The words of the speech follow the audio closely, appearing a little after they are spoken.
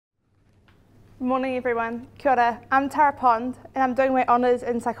Good morning everyone, kia ora. I'm Tara Pond and I'm doing my honours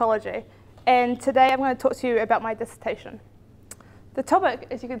in psychology, and today I'm going to talk to you about my dissertation. The topic,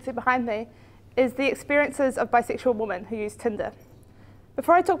 as you can see behind me, is the experiences of bisexual women who use Tinder.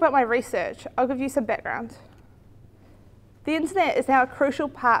 Before I talk about my research, I'll give you some background. The internet is now a crucial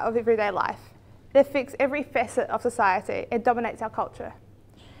part of everyday life. It affects every facet of society and dominates our culture.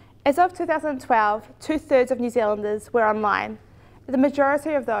 As of 2012, 2/3 of New Zealanders were online. The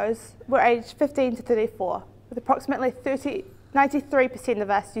majority of those were aged 15 to 34, with approximately 93% of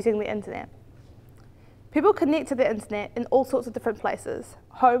us using the internet. People connect to the internet in all sorts of different places: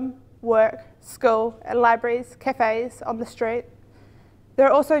 home, work, school, at libraries, cafes, on the street. There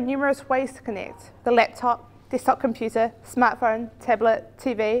are also numerous ways to connect: the laptop, desktop computer, smartphone, tablet,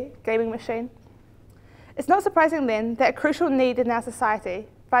 TV, gaming machine. It's not surprising then that a crucial need in our society,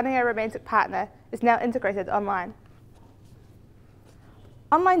 finding a romantic partner, is now integrated online.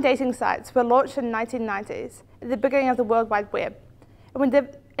 Online dating sites were launched in the 1990s, at the beginning of the World Wide Web,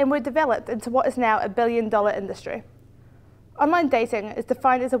 and were developed into what is now a billion-dollar industry. Online dating is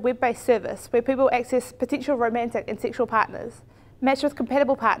defined as a web-based service where people access potential romantic and sexual partners, match with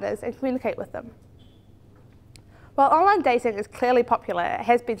compatible partners, and communicate with them. While online dating is clearly popular, it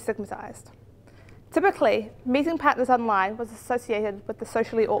has been stigmatized. Typically, meeting partners online was associated with the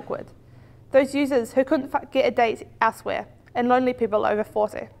socially awkward, those users who couldn't get a date elsewhere, and lonely people over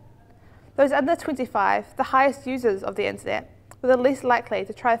 40. Those under 25, the highest users of the internet, were the least likely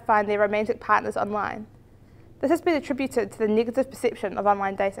to try to find their romantic partners online. This has been attributed to the negative perception of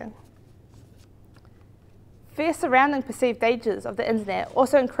online dating. Fear surrounding perceived dangers of the internet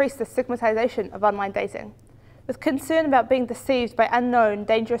also increased the stigmatization of online dating, with concern about being deceived by unknown,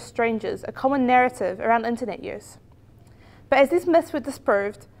 dangerous strangers a common narrative around internet use. But as these myths were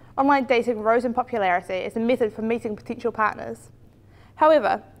disproved, online dating rose in popularity as a method for meeting potential partners.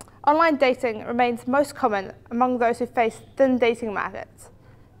 However, online dating remains most common among those who face thin dating markets,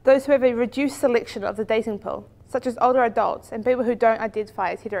 those who have a reduced selection of the dating pool, such as older adults and people who don't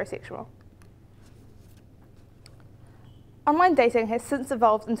identify as heterosexual. Online dating has since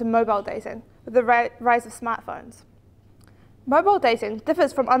evolved into mobile dating with the rise of smartphones. Mobile dating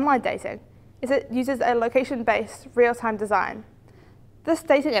differs from online dating as it uses a location-based, real-time design. This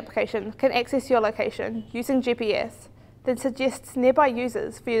dating application can access your location using GPS, then suggests nearby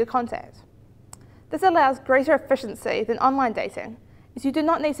users for you to contact. This allows greater efficiency than online dating, as you do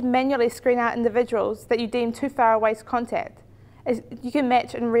not need to manually screen out individuals that you deem too far away to contact, as you can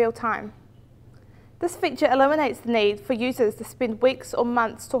match in real time. This feature eliminates the need for users to spend weeks or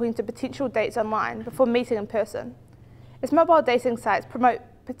months talking to potential dates online before meeting in person, as mobile dating sites promote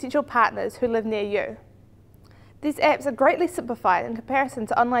potential partners who live near you. These apps are greatly simplified in comparison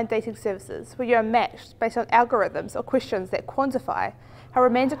to online dating services where you are matched based on algorithms or questions that quantify how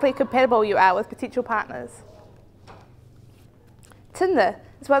romantically compatible you are with potential partners. Tinder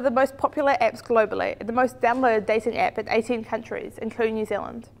is one of the most popular apps globally and the most downloaded dating app in 18 countries, including New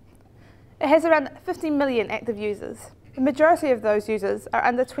Zealand. It has around 50 million active users. The majority of those users are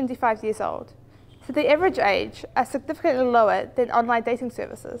under 25 years old, so the average age is significantly lower than online dating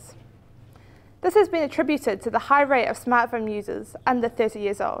services. This has been attributed to the high rate of smartphone users under 30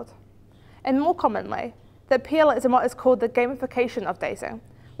 years old. And more commonly, the appeal is in what is called the gamification of dating,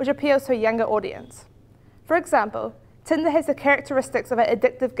 which appeals to a younger audience. For example, Tinder has the characteristics of an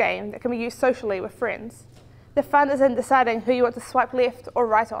addictive game that can be used socially with friends. The fun is in deciding who you want to swipe left or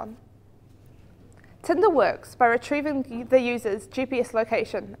right on. Tinder works by retrieving the user's GPS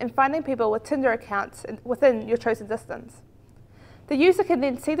location and finding people with Tinder accounts within your chosen distance. The user can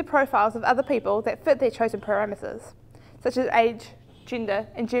then see the profiles of other people that fit their chosen parameters, such as age, gender,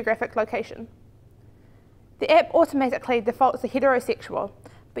 and geographic location. The app automatically defaults to heterosexual,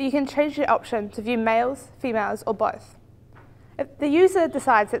 but you can change the option to view males, females, or both. If the user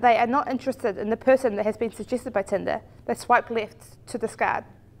decides that they are not interested in the person that has been suggested by Tinder, they swipe left to discard.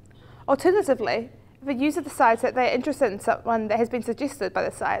 Alternatively, if a user decides that they are interested in someone that has been suggested by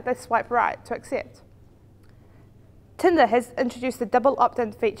the site, they swipe right to accept. Tinder has introduced a double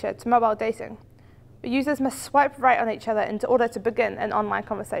opt-in feature to mobile dating, where users must swipe right on each other in order to begin an online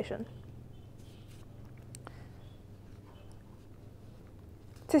conversation.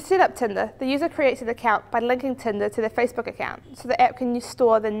 To set up Tinder, the user creates an account by linking Tinder to their Facebook account, so the app can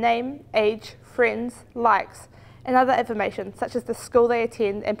store the name, age, friends, likes, and other information, such as the school they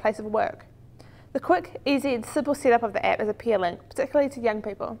attend and place of work. The quick, easy, and simple setup of the app is appealing, particularly to young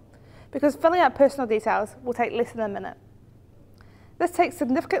people, because filling out personal details will take less than a minute. This takes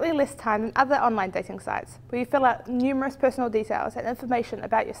significantly less time than other online dating sites, where you fill out numerous personal details and information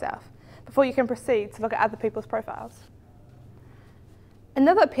about yourself before you can proceed to look at other people's profiles.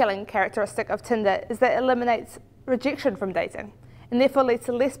 Another appealing characteristic of Tinder is that it eliminates rejection from dating, and therefore leads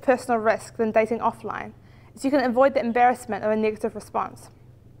to less personal risk than dating offline, as you can avoid the embarrassment of a negative response.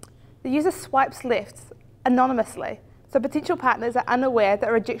 The user swipes left anonymously, so potential partners are unaware that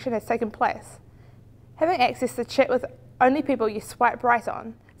a rejection has taken place. Having access to chat with only people you swipe right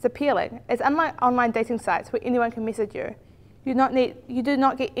on is appealing, as unlike online dating sites where anyone can message you, you do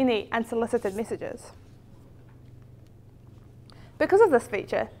not get any unsolicited messages. Because of this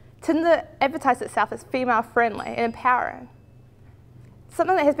feature, Tinder advertised itself as female-friendly and empowering,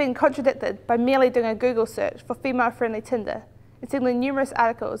 something that has been contradicted by merely doing a Google search for female-friendly Tinder and seeing the numerous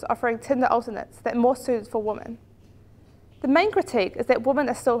articles offering Tinder alternates that are more suited for women. The main critique is that women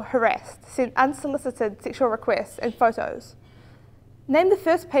are still harassed, sent unsolicited sexual requests and photos. Named the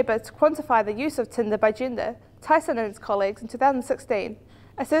first paper to quantify the use of Tinder by gender, Tyson and his colleagues in 2016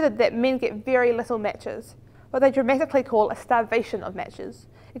 asserted that men get very little matches, what they dramatically call a starvation of matches,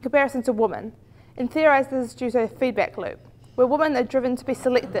 in comparison to women, and theorised this is due to a feedback loop, where women are driven to be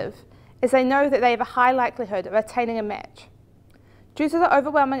selective, as they know that they have a high likelihood of attaining a match. Due to the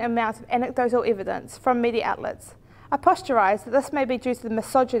overwhelming amount of anecdotal evidence from media outlets, I posturise that this may be due to the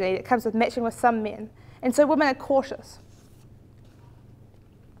misogyny that comes with matching with some men, and so women are cautious.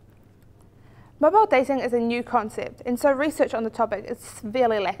 Mobile dating is a new concept, and so research on the topic is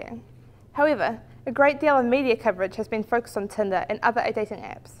severely lacking. However, a great deal of media coverage has been focused on Tinder and other dating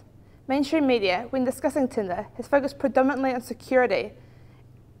apps. Mainstream media, when discussing Tinder, has focused predominantly on security,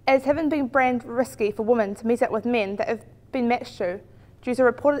 as having been branded risky for women to meet up with men that have been matched to, due to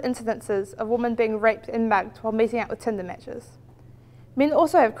reported incidences of women being raped and mugged while meeting up with Tinder matches. Men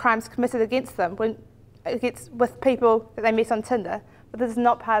also have crimes committed against them with people that they meet on Tinder, but this is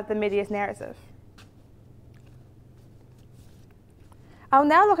not part of the media's narrative. I'll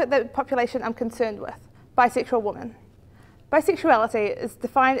now look at the population I'm concerned with, bisexual women. Bisexuality is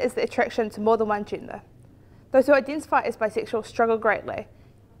defined as the attraction to more than one gender. Those who identify as bisexual struggle greatly,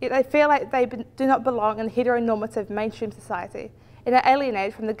 yet they feel like they do not belong in heteronormative mainstream society and are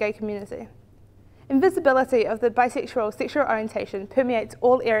alienated from the gay community. Invisibility of the bisexual sexual orientation permeates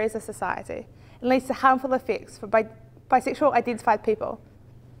all areas of society and leads to harmful effects for bisexual identified people,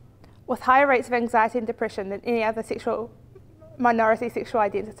 with higher rates of anxiety and depression than any other minority sexual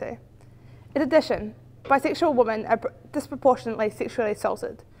identity. In addition, bisexual women are disproportionately sexually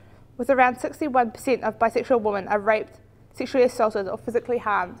assaulted, with around 61% of bisexual women are raped, sexually assaulted or physically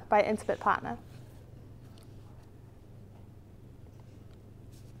harmed by an intimate partner.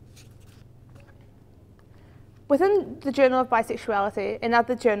 Within the Journal of Bisexuality and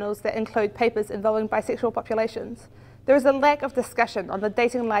other journals that include papers involving bisexual populations, there is a lack of discussion on the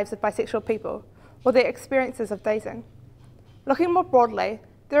dating lives of bisexual people or their experiences of dating. Looking more broadly,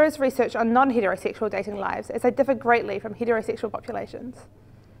 there is research on non-heterosexual dating lives as they differ greatly from heterosexual populations.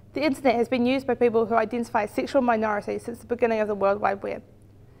 The internet has been used by people who identify as sexual minorities since the beginning of the World Wide Web.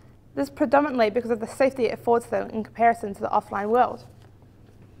 This is predominantly because of the safety it affords them in comparison to the offline world.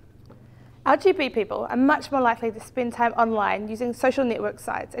 LGBT people are much more likely to spend time online using social network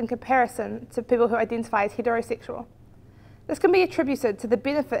sites in comparison to people who identify as heterosexual. This can be attributed to the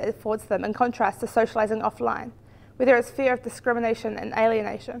benefit it affords them in contrast to socialising offline, where there is fear of discrimination and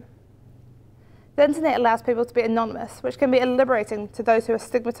alienation. The internet allows people to be anonymous, which can be liberating to those who are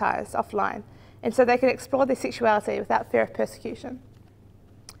stigmatised offline, and so they can explore their sexuality without fear of persecution.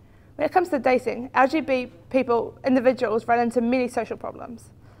 When it comes to dating, LGBT individuals run into many social problems,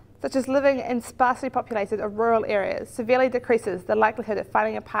 such as living in sparsely populated or rural areas severely decreases the likelihood of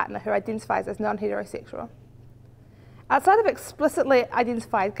finding a partner who identifies as non-heterosexual. Outside of explicitly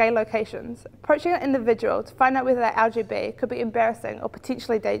identified gay locations, approaching an individual to find out whether they're LGBT could be embarrassing or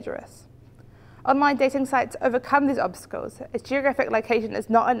potentially dangerous. Online dating sites overcome these obstacles, as geographic location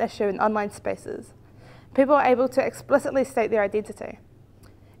is not an issue in online spaces. People are able to explicitly state their identity.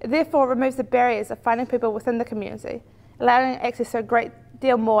 It therefore removes the barriers of finding people within the community, allowing access to a great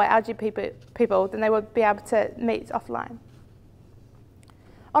deal more LGBT people than they would be able to meet offline.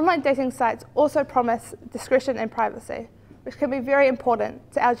 Online dating sites also promise discretion and privacy, which can be very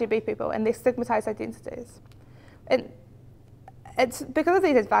important to LGBT people and their stigmatised identities. And it's because of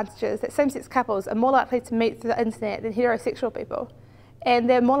these advantages that same-sex couples are more likely to meet through the internet than heterosexual people, and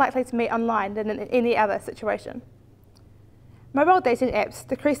they're more likely to meet online than in any other situation. Mobile dating apps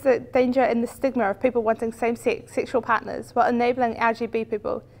decrease the danger and the stigma of people wanting same-sex sexual partners while enabling LGBT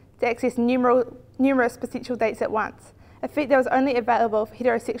people to access numerous potential dates at once, a feat that was only available for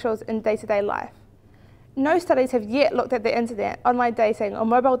heterosexuals in day-to-day life. No studies have yet looked at the internet, online dating or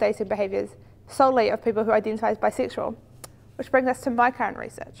mobile dating behaviours solely of people who identify as bisexual, which brings us to my current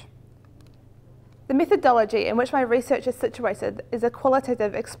research. The methodology in which my research is situated is a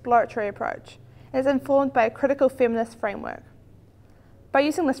qualitative exploratory approach and is informed by a critical feminist framework. By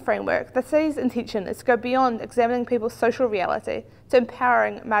using this framework, the study's intention is to go beyond examining people's social reality to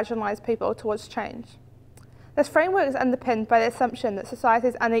empowering marginalised people towards change. This framework is underpinned by the assumption that society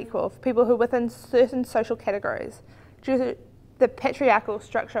is unequal for people who are within certain social categories due to the patriarchal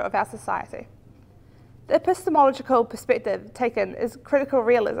structure of our society. The epistemological perspective taken is critical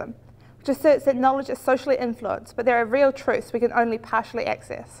realism, which asserts that knowledge is socially influenced, but there are real truths we can only partially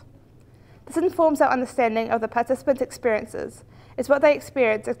access. This informs our understanding of the participants' experiences, as what they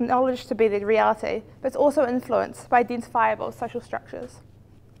experience is acknowledged to be their reality, but it's also influenced by identifiable social structures.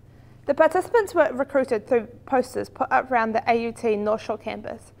 The participants were recruited through posters put up around the AUT North Shore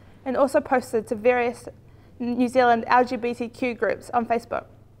campus, and also posted to various New Zealand LGBTQ groups on Facebook.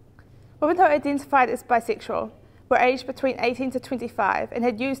 Women who identified as bisexual were aged between 18 to 25 and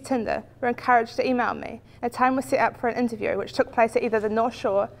had used Tinder were encouraged to email me, and a time was set up for an interview which took place at either the North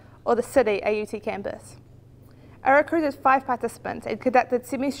Shore or the City AUT campus. I recruited 5 participants and conducted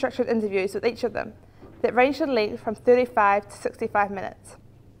semi-structured interviews with each of them that ranged in length from 35 to 65 minutes.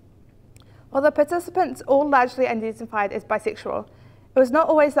 While the participants all largely identified as bisexual, it was not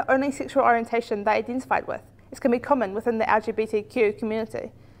always the only sexual orientation they identified with, as can be common within the LGBTQ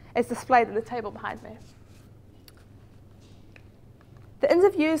community, as displayed in the table behind me. The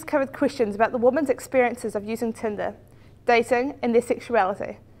interviews covered questions about the woman's experiences of using Tinder, dating, and their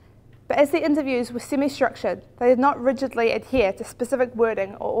sexuality. But as the interviews were semi-structured, they did not rigidly adhere to specific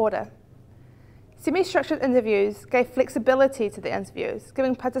wording or order. Semi-structured interviews gave flexibility to the interviews,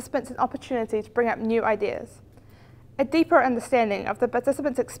 giving participants an opportunity to bring up new ideas. A deeper understanding of the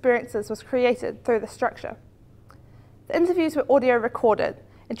participants' experiences was created through the structure. The interviews were audio recorded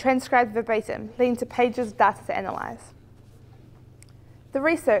and transcribed verbatim, leading to pages of data to analyse. The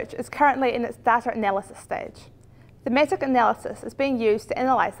research is currently in its data analysis stage. Thematic analysis is being used to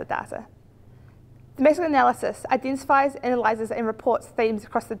analyse the data. Thematic analysis identifies, analyses, and reports themes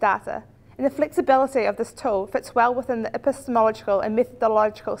across the data, and the flexibility of this tool fits well within the epistemological and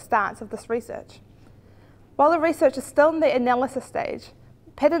methodological stance of this research. While the research is still in the analysis stage,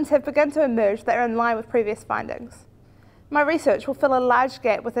 patterns have begun to emerge that are in line with previous findings. My research will fill a large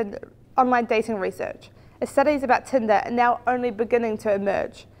gap within online dating research, as studies about Tinder are now only beginning to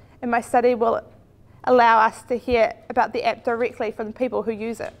emerge, and my study will allow us to hear about the app directly from the people who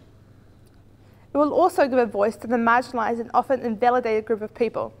use it. It will also give a voice to the marginalised and often invalidated group of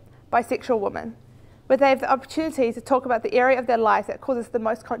people, bisexual women, where they have the opportunity to talk about the area of their lives that causes the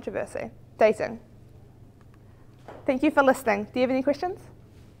most controversy, dating. Thank you for listening. Do you have any questions?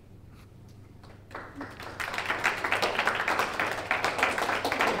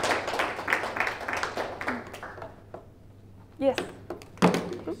 Yes.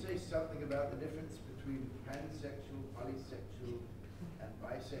 Could you say something about the difference between pansexual, polysexual, and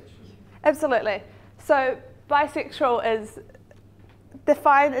bisexual? Absolutely. So bisexual is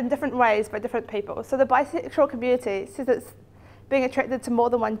defined in different ways by different people. So the bisexual community says it's being attracted to more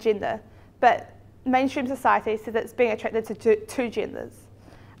than one gender, but mainstream society says it's being attracted to two genders.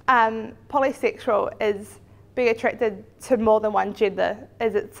 Polysexual is being attracted to more than one gender,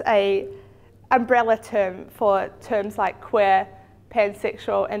 as it's a umbrella term for terms like queer,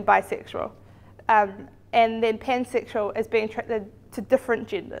 pansexual, and bisexual. And then pansexual is being attracted to different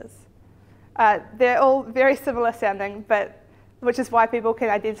genders. They're all very similar sounding, but which is why people can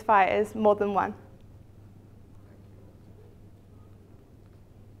identify as more than one.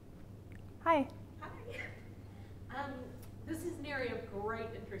 Hi. Hi. This is an area of great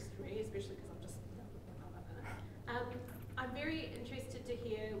interest to me, especially because I'm just I'm very interested to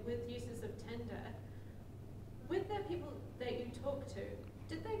hear, with users of Tinder, with the people that you talk to,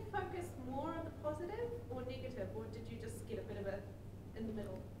 did they focus more on the positive or negative, or did you just get a bit of a in the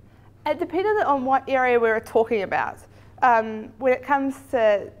middle? It depended on what area we were talking about. When it comes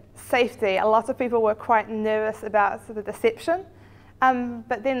to safety, a lot of people were quite nervous about sort of deception,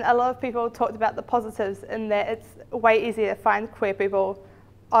 but then a lot of people talked about the positives in that it's way easier to find queer people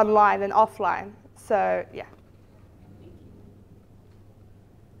online than offline. So yeah.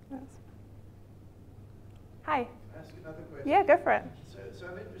 Hi. Can I ask another question? Yeah, go for it. So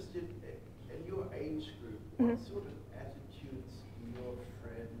I'm interested in your age group. Mm-hmm. What sort of attitudes do your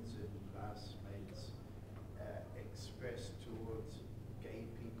friends and classmates express towards gay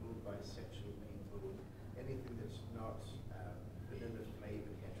people, bisexual people, anything that's not vanilla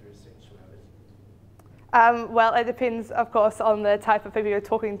flavored heterosexuality? Well, it depends, of course, on the type of people you're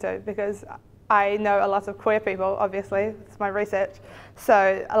talking to, because I know a lot of queer people, obviously, it's my research,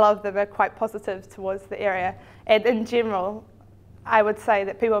 so a lot of them are quite positive towards the area. And in general, I would say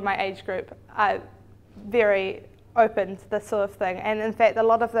that people in my age group are very open to this sort of thing. And in fact, a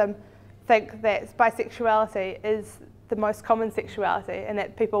lot of them think that bisexuality is the most common sexuality and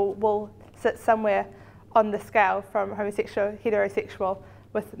that people will sit somewhere on the scale from homosexual, heterosexual,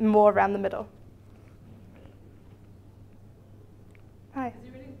 with more around the middle. Hi. Is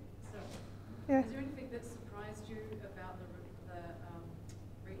there any, Yeah. is there anything that surprised you about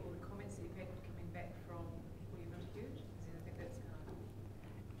all the comments that you've had coming back from people you've interviewed? Is there anything that's kind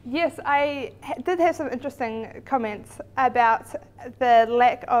of... Yes, I did have some interesting comments about the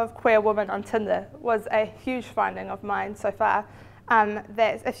lack of queer women on Tinder. Was a huge finding of mine so far.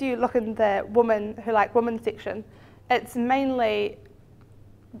 That if you look in the women who like women section, it's mainly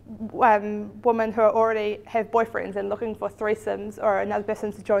women who already have boyfriends and looking for threesomes or another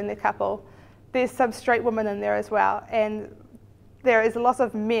person to join their couple. There's some straight women in there as well, and there is a lot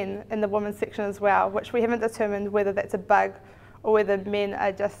of men in the women's section as well, which we haven't determined whether that's a bug or whether men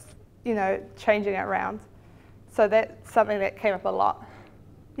are just, you know, changing it around. So that's something that came up a lot.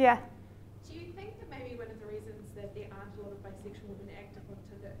 Yeah. Do you think that maybe one of the reasons that there aren't a lot of bisexual women active on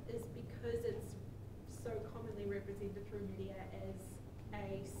Tinder is because it's so commonly represented through media as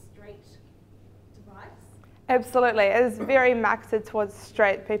a straight device? Absolutely, it is very marketed towards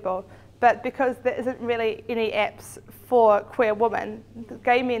straight people, but because there isn't really any apps for queer women,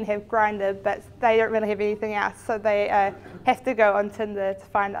 gay men have Grindr, but they don't really have anything else, so they have to go on Tinder to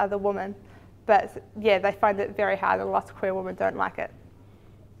find other women. But yeah, they find it very hard, and lots of queer women don't like it.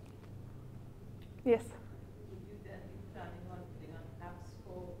 Yes? Would you then be planning on putting on apps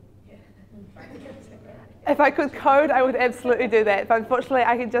for If I could code, I would absolutely do that, but unfortunately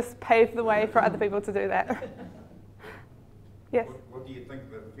I can just pave the way for other people to do that. Yes? What do you think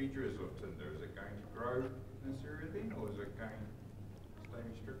the future is of Tinder? Is it going to grow in this area then, or is it going to stay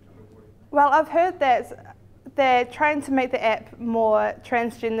restricted? Well, I've heard that they're trying to make the app more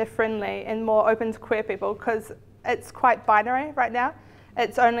transgender friendly and more open to queer people because it's quite binary right now.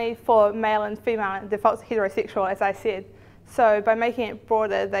 It's only for male and female and defaults heterosexual, as I said. So by making it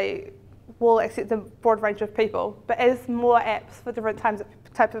broader, they will accept a broad range of people. But as more apps for different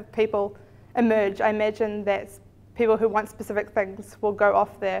type of people emerge, I imagine that people who want specific things will go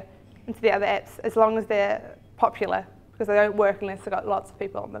off there into the other apps as long as they're popular, because they don't work unless they've got lots of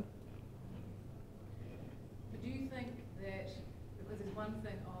people on them. But do you think that, because there's one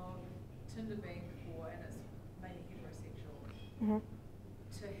thing of Tinder being for, and it's mainly heterosexual,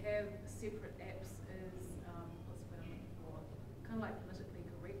 to have separate apps is, what's the word I'm looking for, kind of like politically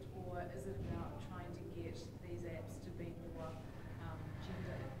correct, or is it about trying to get these apps to be more have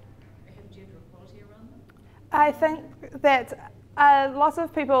gender equality around them? I think that lots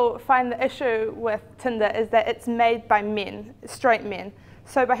of people find the issue with Tinder is that it's made by men, straight men.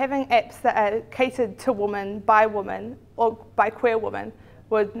 So by having apps that are catered to women, or by queer women,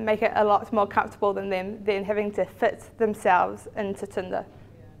 would make it a lot more comfortable than having to fit themselves into Tinder.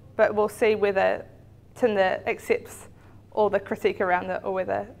 Yeah. But we'll see whether Tinder accepts all the critique around it or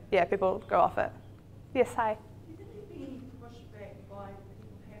whether, yeah, people go off it. Yes, hi. Do you think there'd be any pushback by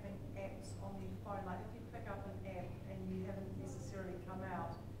people having apps on their phone? Like if you pick up an app and you haven't necessarily come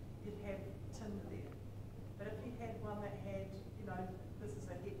out, you'd have Tinder there. But if you had one that had, you know, this is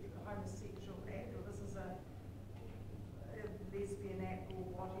a homosexual app or this is a lesbian app or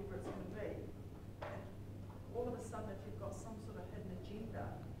whatever it's going to be, and all of a sudden if you've got some sort of hidden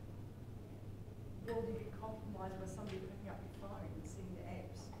agenda, will you be compromised by somebody picking up your phone and seeing the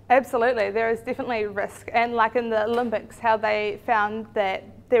apps? Absolutely, there is definitely risk. And like in the Olympics, how they found that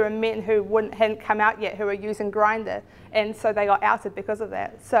there were men who hadn't come out yet who were using Grindr, and so they got outed because of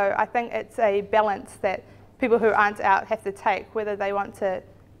that. So I think it's a balance that people who aren't out have to take, whether they want to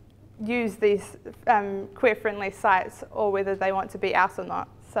use these queer-friendly sites or whether they want to be out or not.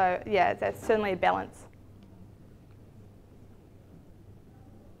 So yeah, that's certainly a balance.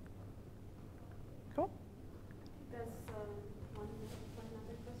 Cool. There's one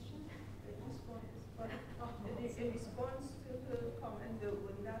other question. In response to her comment,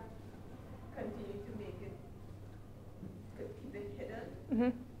 would that continue to make it, keep it hidden?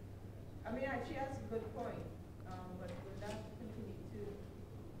 Mm-hmm. I mean, she has a good point, but would that continue to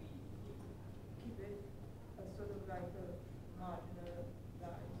keep it sort of like a marginalized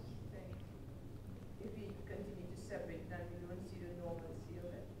thing? If we continue to separate, then we don't see the normalcy of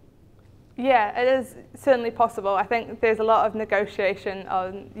it. Yeah, it is certainly possible. I think there's a lot of negotiation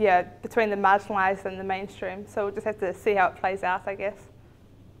between the marginalised and the mainstream. So we'll just have to see how it plays out, I guess.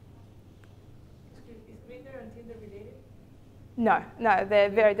 Is Grindr and Tinder related? No, they're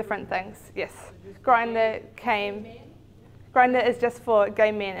very different things. Yes, Grindr is just for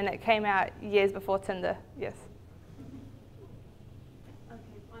gay men, and it came out years before Tinder. Yes.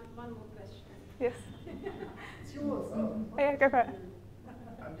 Okay, one more question. Yes. Yeah, go for it.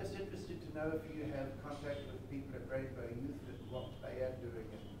 I'm just interested to know if you have contact with people at Rainbow Youth and what they are doing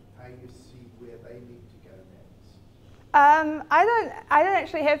and how you see where they need to go next. I don't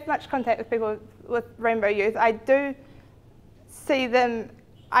actually have much contact with people with Rainbow Youth. I do see them.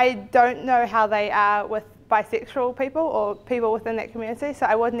 I don't know how they are with bisexual people or people within that community, so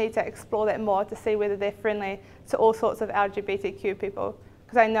I would need to explore that more to see whether they're friendly to all sorts of LGBTQ people,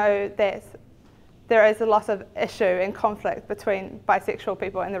 because I know that there is a lot of issue and conflict between bisexual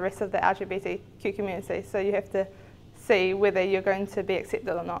people and the rest of the LGBTQ community, so you have to see whether you're going to be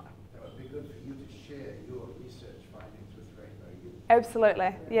accepted or not. That would be good for you to share your research findings with Rainbow Youth.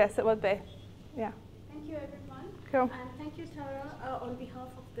 Absolutely, yes, it would be. Yeah. Thank you, everyone. Cool. And thank you, Tara. On behalf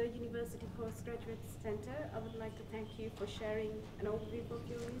of the University Postgraduate Center, I would like to thank you for sharing an overview of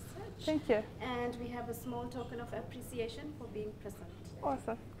your research. Thank you. And we have a small token of appreciation for being present.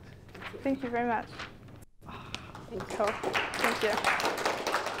 Awesome. Thank you very much. Cool. Thank you.